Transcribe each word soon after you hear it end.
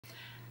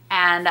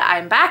and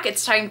I'm back.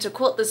 It's time to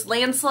quilt this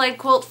Landslide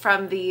quilt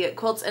from the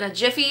Quilts in a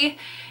Jiffy.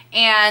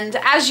 And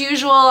as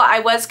usual, I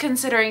was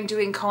considering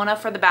doing Kona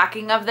for the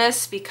backing of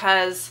this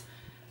because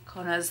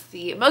Kona's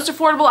the most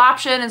affordable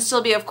option and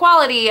still be of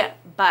quality,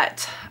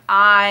 but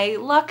I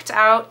lucked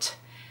out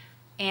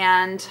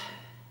and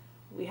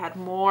we had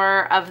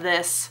more of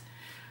this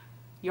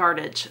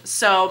yardage.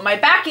 So my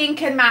backing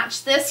can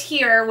match this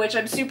here, which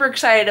I'm super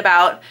excited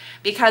about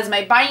because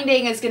my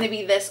binding is going to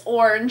be this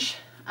orange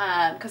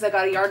because I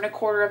got 1.25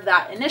 yards of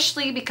that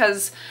initially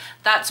because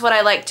that's what I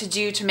like to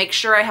do to make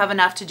sure I have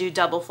enough to do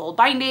double fold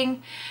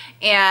binding.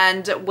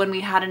 And when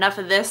we had enough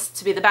of this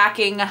to be the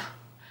backing,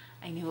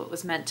 I knew it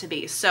was meant to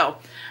be. So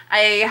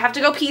I have to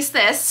go piece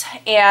this,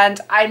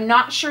 and I'm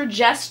not sure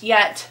just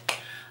yet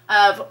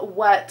of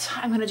what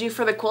I'm gonna do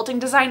for the quilting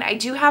design. I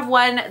do have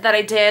one that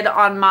I did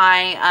on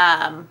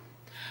my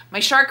my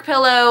shark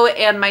pillow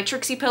and my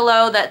Trixie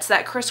pillow that's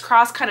that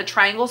crisscross kind of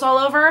triangles all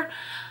over.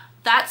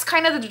 That's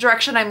kind of the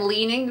direction I'm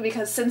leaning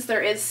because since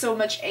there is so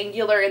much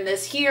angular in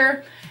this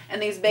here and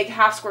these big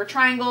half square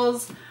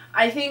triangles,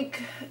 I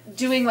think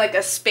doing like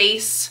a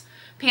space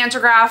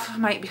pantograph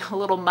might be a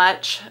little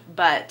much,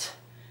 but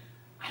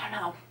I don't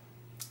know.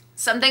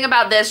 Something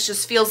about this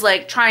just feels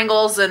like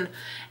triangles and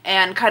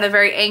kind of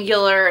very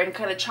angular and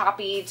kind of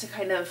choppy to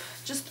kind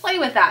of just play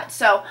with that.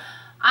 So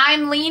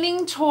I'm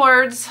leaning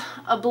towards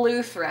a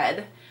blue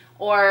thread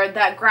or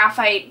that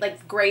graphite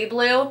like gray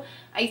blue.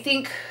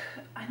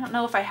 I don't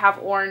know if I have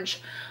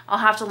orange. I'll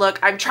have to look.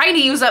 I'm trying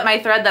to use up my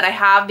thread that I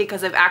have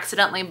because I've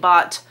accidentally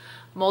bought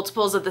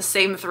multiples of the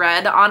same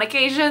thread on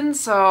occasion.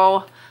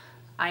 So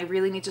I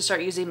really need to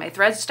start using my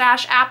Thread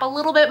Stash app a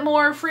little bit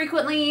more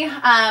frequently.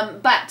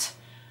 But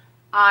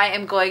I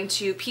am going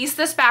to piece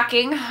this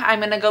backing. I'm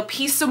gonna go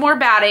piece some more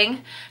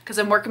batting because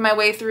I'm working my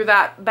way through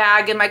that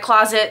bag in my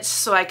closet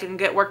so I can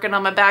get working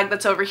on my bag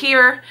that's over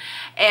here.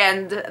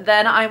 And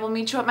then I will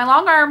meet you at my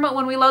long arm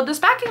when we load this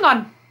backing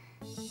on.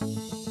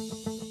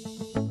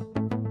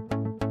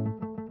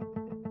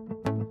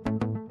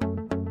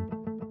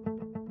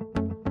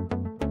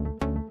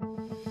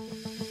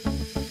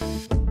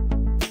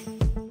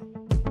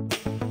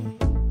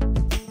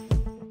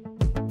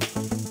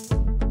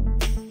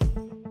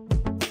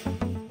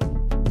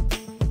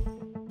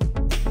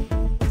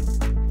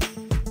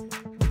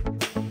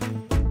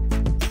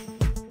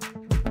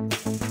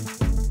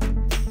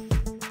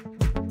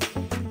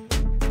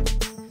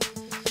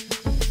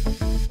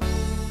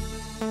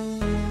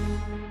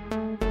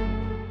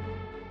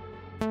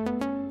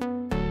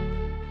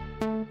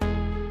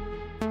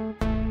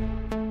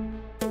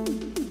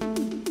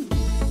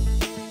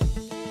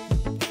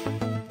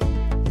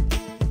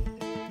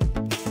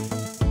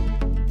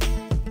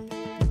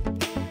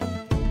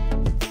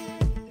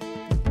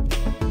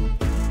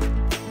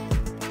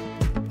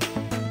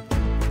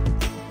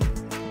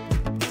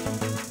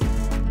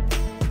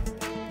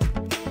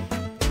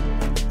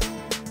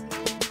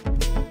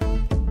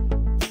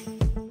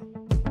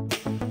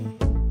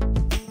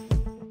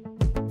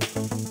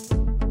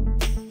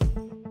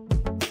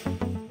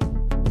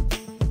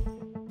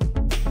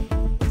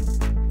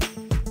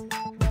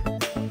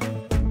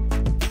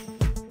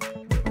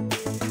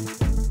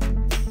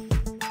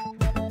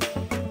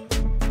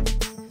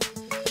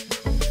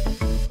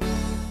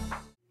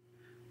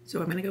 So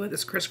I'm gonna go with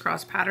this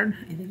crisscross pattern.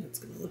 I think it's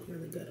gonna look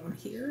really good on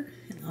here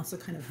and also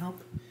kind of help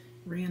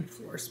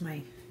reinforce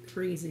my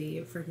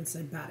crazy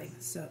Frankenstein batting.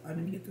 So I'm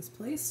gonna get this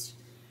placed,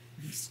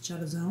 just jut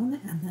a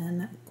zone, and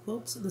then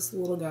quilt this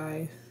little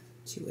guy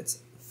to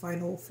its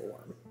final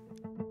form.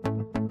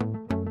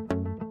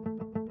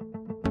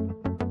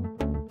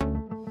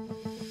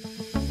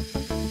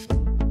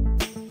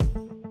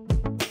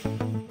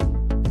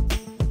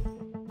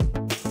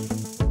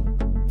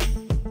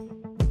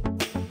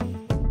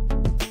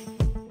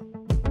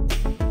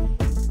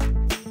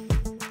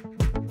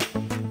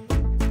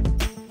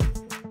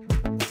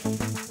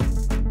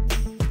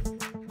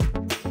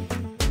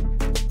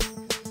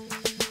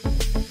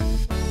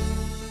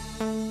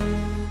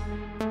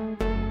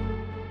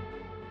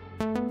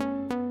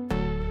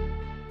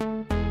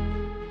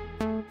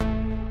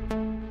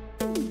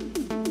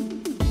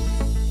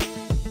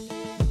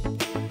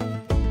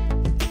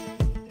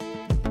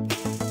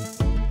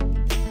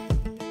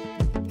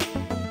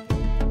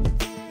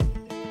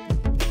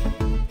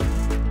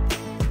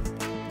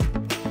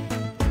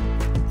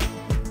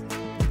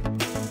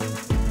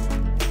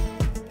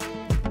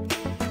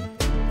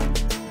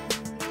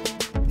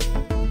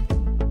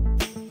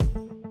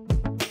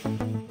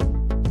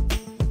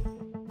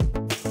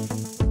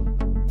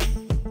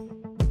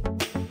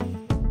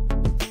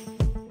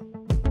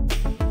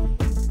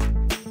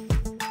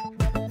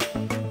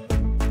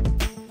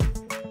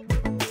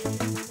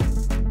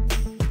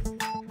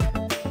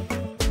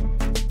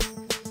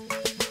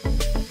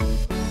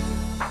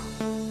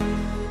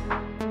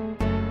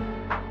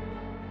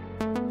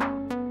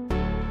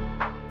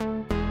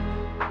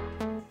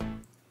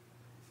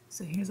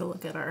 So here's a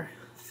look at our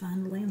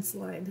fun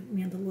Landslide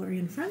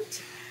Mandalorian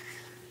front.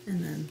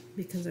 And then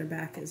because our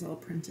back is all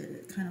printed,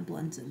 it kind of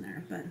blends in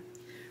there. But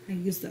I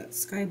used that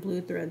sky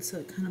blue thread so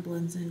it kind of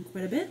blends in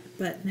quite a bit,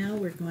 but now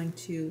we're going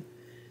to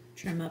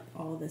trim up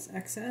all this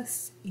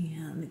excess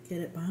and get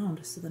it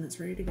bound so then it's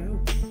ready to go.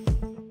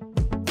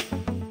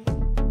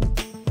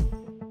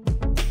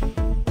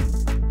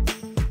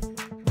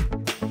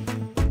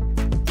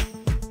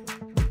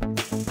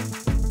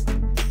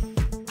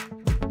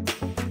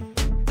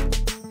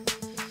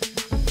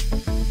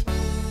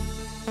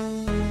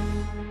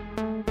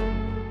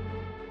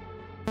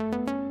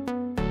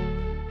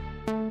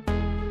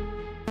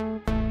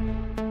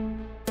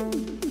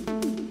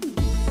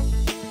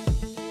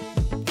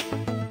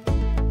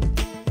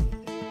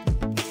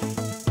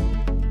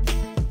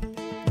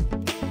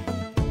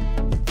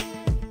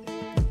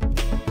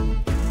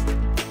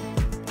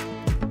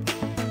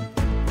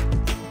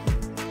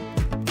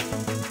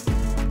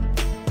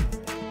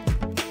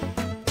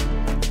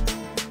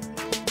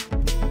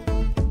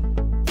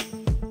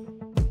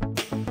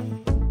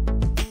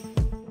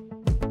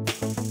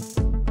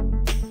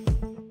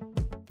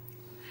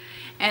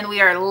 And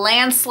we are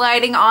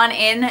landsliding on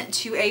in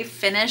to a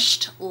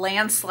finished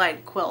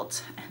landslide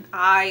quilt.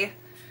 And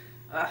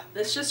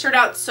this just turned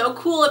out so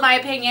cool in my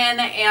opinion,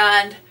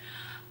 and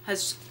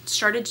has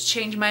started to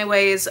change my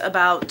ways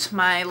about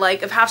my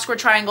like of half square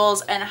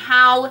triangles and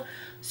how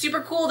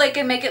super cool they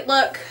can make it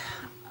look.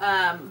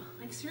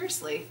 Like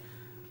seriously,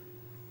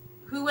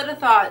 who would have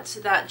thought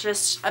that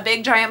just a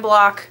big giant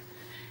block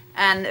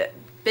and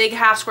big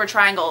half square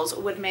triangles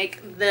would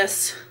make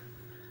this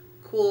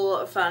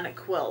cool fun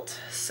quilt.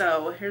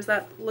 So here's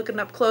that looking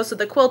up close at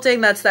the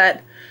quilting. That's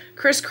that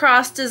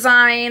crisscross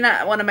design,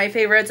 one of my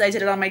favorites. I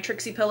did it on my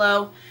Trixie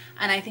pillow,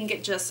 and I think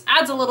it just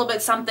adds a little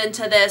bit something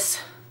to this.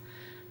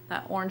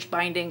 That orange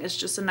binding is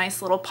just a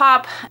nice little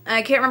pop. And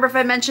I can't remember if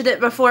I mentioned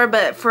it before,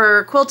 but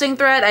for quilting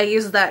thread I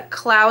use that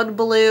cloud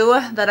blue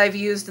that I've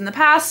used in the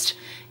past,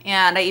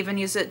 and I even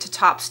use it to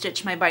top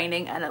stitch my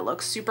binding, and it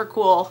looks super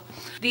cool.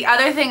 The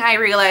other thing I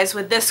realized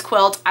with this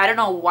quilt, I don't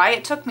know why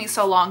it took me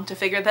so long to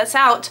figure this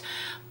out,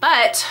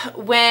 but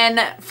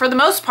for the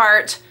most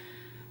part,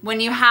 when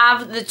you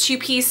have the two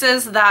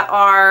pieces that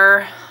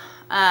are,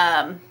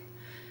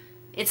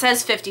 it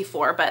says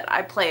 54, but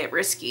I play it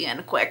risky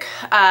and quick,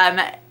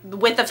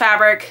 with the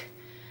fabric,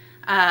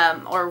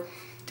 or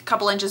a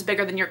couple inches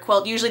bigger than your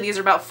quilt. Usually these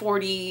are about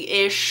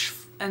 40-ish,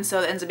 and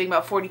so it ends up being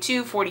about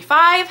 42,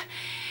 45.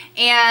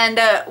 And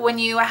when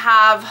you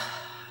have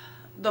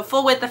the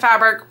full width of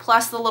fabric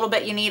plus the little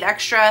bit you need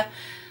extra,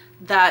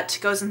 that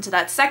goes into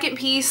that second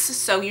piece.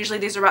 So usually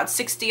these are about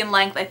 60 in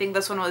length. I think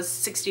this one was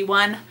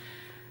 61.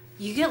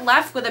 You get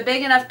left with a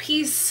big enough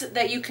piece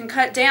that you can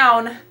cut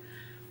down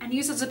and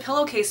use as a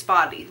pillowcase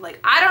body. Like,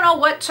 I don't know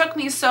what took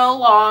me so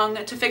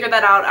long to figure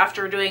that out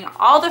after doing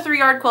all the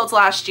 3-yard quilts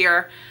last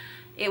year.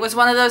 It was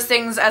one of those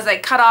things as I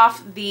cut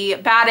off the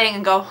batting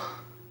and go,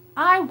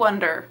 I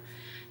wonder.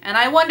 And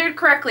I wondered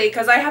correctly,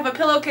 because I have a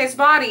pillowcase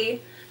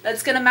body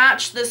that's gonna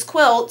match this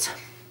quilt.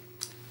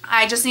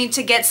 I just need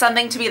to get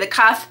something to be the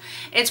cuff.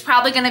 It's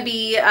probably gonna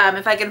be,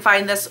 if I can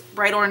find this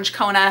bright orange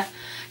Kona,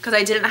 because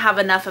I didn't have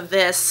enough of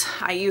this.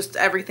 I used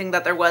everything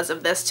that there was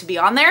of this to be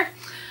on there.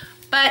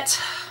 But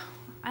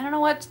I don't know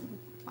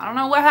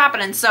what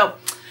happened. So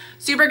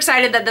super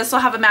excited that this will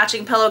have a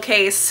matching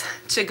pillowcase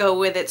to go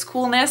with its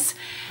coolness.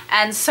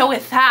 And so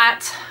with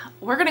that,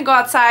 we're gonna go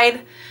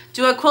outside,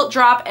 do a quilt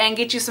drop, and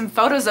get you some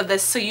photos of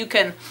this so you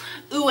can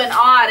ooh and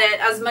ah at it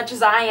as much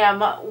as I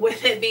am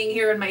with it being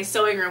here in my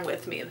sewing room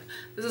with me.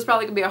 This is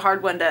probably gonna be a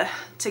hard one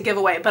to give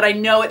away, but I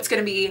know it's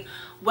gonna be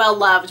well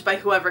loved by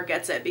whoever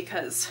gets it,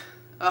 because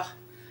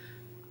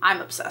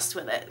I'm obsessed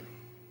with it.